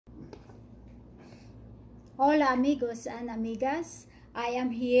Hola amigos and amigas. I am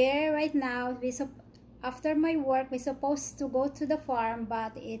here right now. After my work, we're supposed to go to the farm,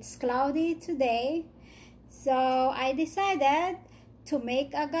 but it's cloudy today. So I decided to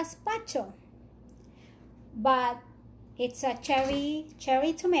make a gazpacho. But it's a cherry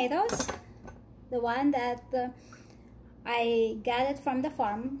tomatoes, the one that I got it from the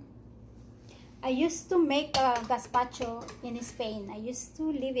farm. I used to make a gazpacho in Spain. I used to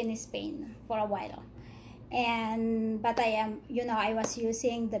live in Spain for a while. But I was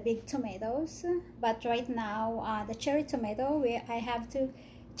using the big tomatoes, but right now the cherry tomato, I have to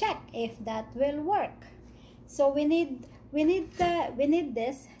check if that will work. So we need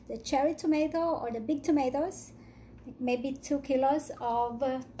the cherry tomato or the big tomatoes, maybe 2 kilos of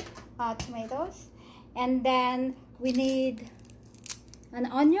tomatoes, and then we need an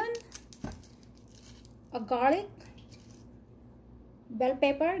onion, a garlic, bell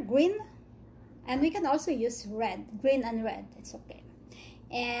pepper, green. And we can also use green and red, it's okay.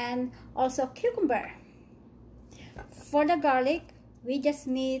 And also cucumber. For the garlic, we just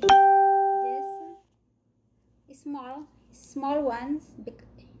need this small ones.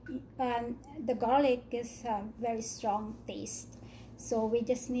 The garlic is very strong taste, so we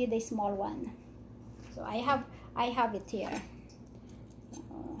just need a small one. So I have it here.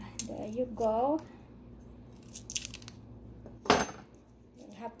 There you go.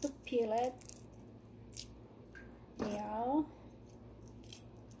 You have to peel it. Yeah.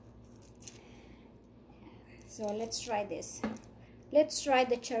 So let's try this. Let's try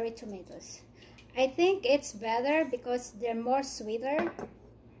the cherry tomatoes. I think it's better because they're more sweeter.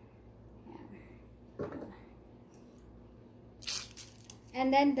 Yeah.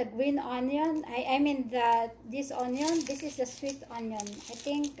 And then the green onion, this onion, this is a sweet onion. I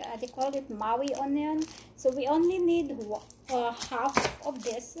think they call it Maui onion. So we only need half of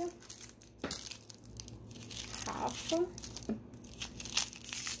this. Half.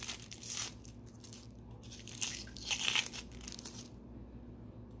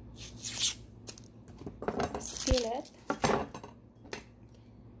 Peel it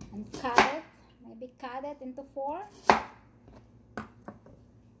and cut it. Maybe cut it into 4.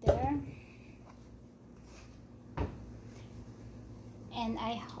 There. And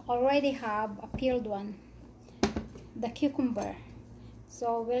I already have a peeled one, the cucumber.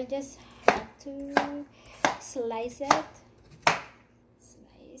 So we'll just have to slice it.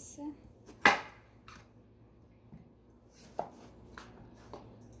 Slice. And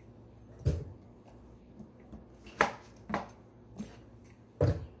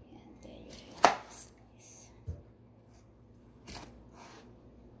there you go. Slice.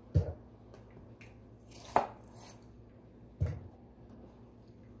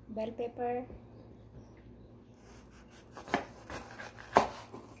 Bell pepper.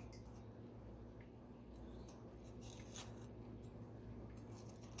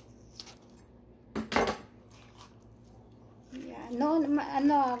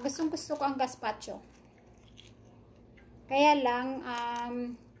 Gusto ko ang gazpacho. Kaya lang,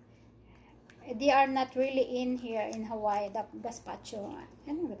 they are not really in here in Hawaii, the gazpacho.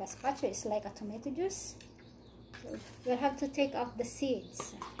 And the gazpacho is like a tomato juice. So we'll have to take off the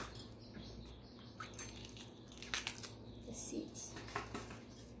seeds. The seeds.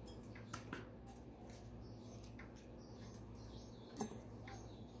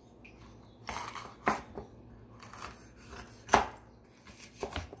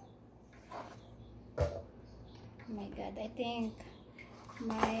 Oh my God, I think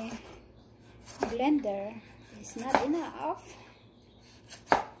my blender is not enough.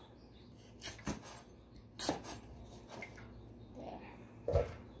 There.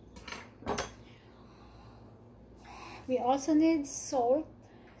 We also need salt.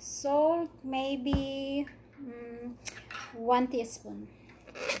 Salt, maybe 1 teaspoon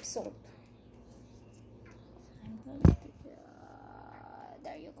of salt.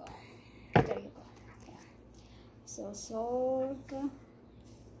 There you go. There you go. So salt,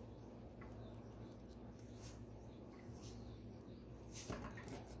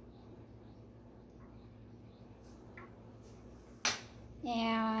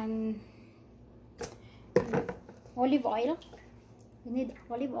 and olive oil. We need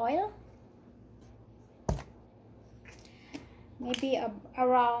olive oil, maybe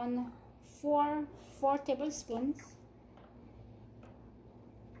around 4 tablespoons.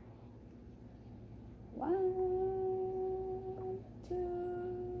 1,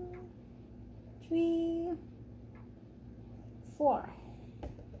 2, 3, 4.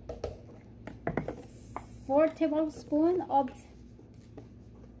 4 tablespoons of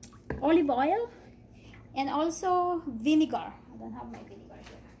olive oil, and also vinegar. I don't have my vinegar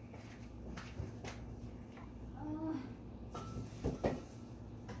here.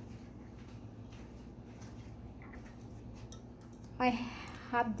 I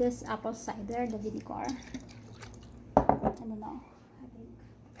have this apple cider, the vinegar. I don't know.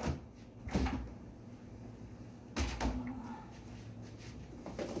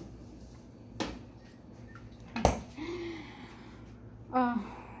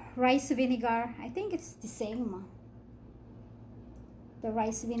 Rice vinegar. I think it's the same. The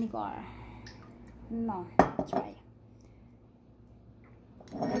rice vinegar. No, try.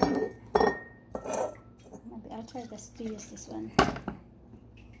 Maybe I'll try just to use this one.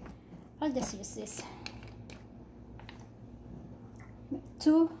 I'll just use this.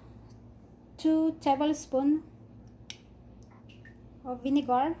 Two tablespoons of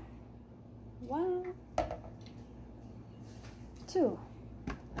vinegar. 1, 2.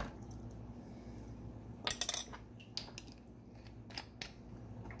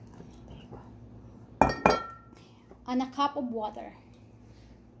 And a cup of water.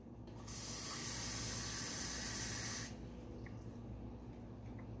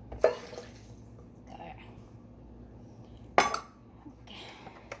 There. Okay.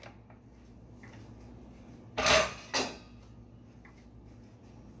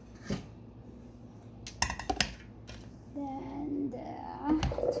 Then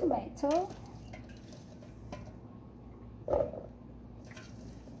the tomato.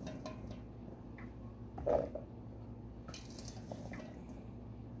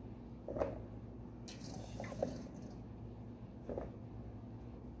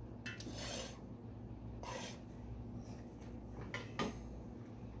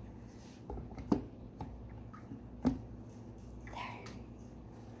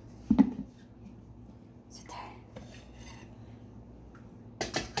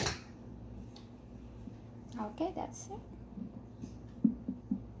 Okay, that's it.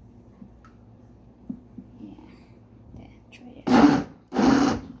 Yeah, then try it.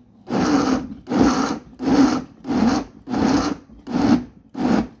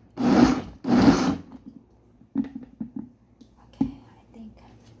 Okay, I think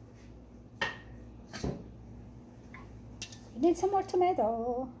we need some more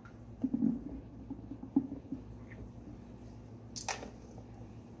tomato.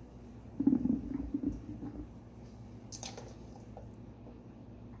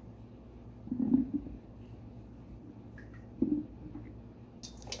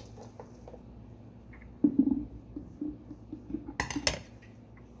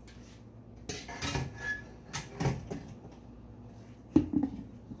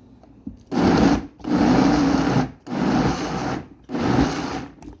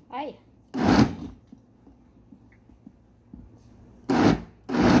 Ay.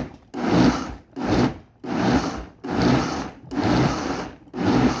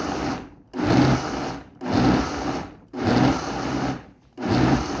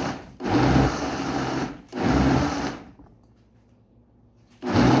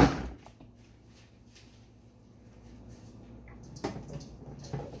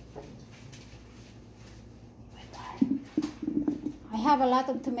 I have a lot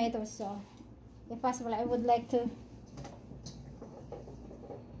of tomatoes, so if possible I would like to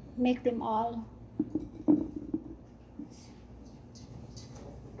make them all.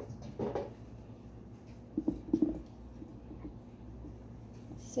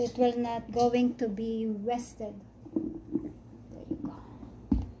 So it will not going to be wasted. There you go.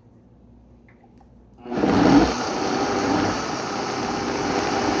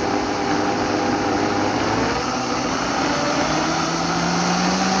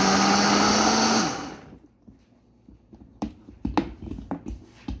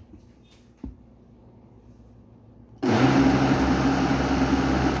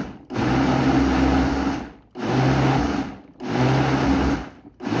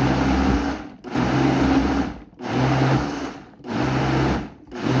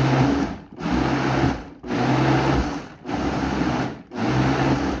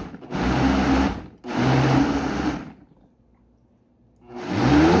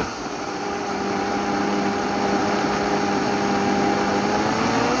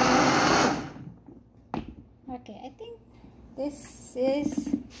 Okay, I think this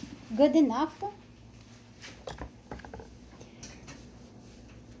is good enough.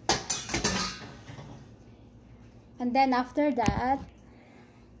 And then after that,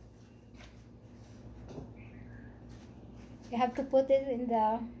 you have to put it in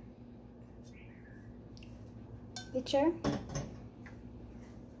the pitcher.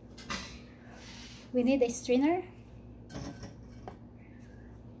 We need a strainer.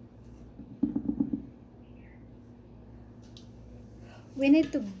 We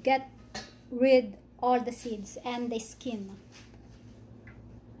need to get rid all the seeds and the skin.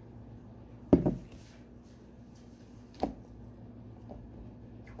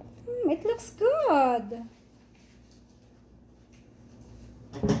 looks good.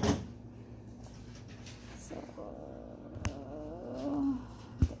 So,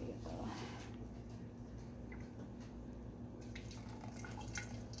 there you go.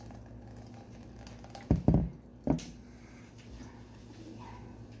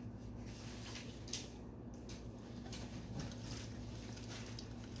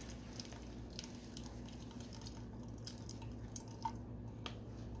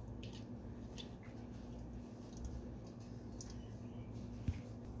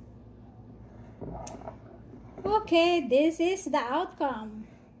 Okay, this is the outcome.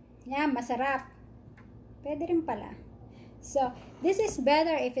 Yeah, masarap. Pwede rin pala. So, this is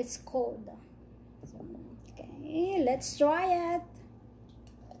better if it's cold. So, okay, let's try it.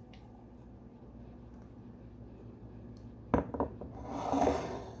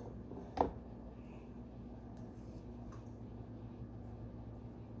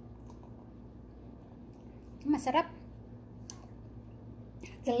 Masarap.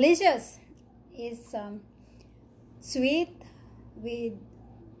 Delicious. It's sweet with,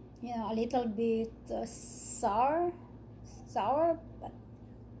 you know, a little bit sour, but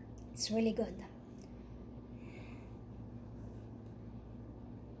it's really good.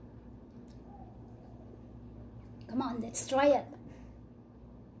 Come on, let's try it.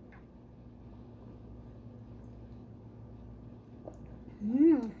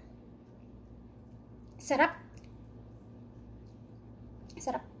 Sarap.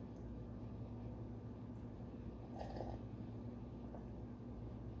 Sarap.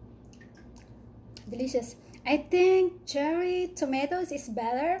 Delicious. I think cherry tomatoes is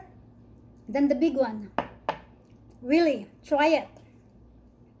better than the big one. Really, try it.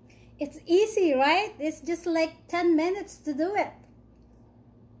 It's easy, right? It's just like 10 minutes to do it.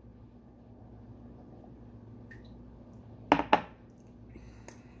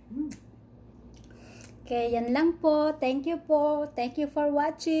 Okay, yan lang po. Thank you po. Thank you for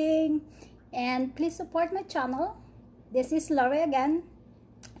watching. And please support my channel. This is Lori again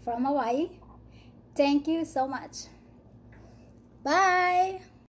from Hawaii. Thank you so much. Bye.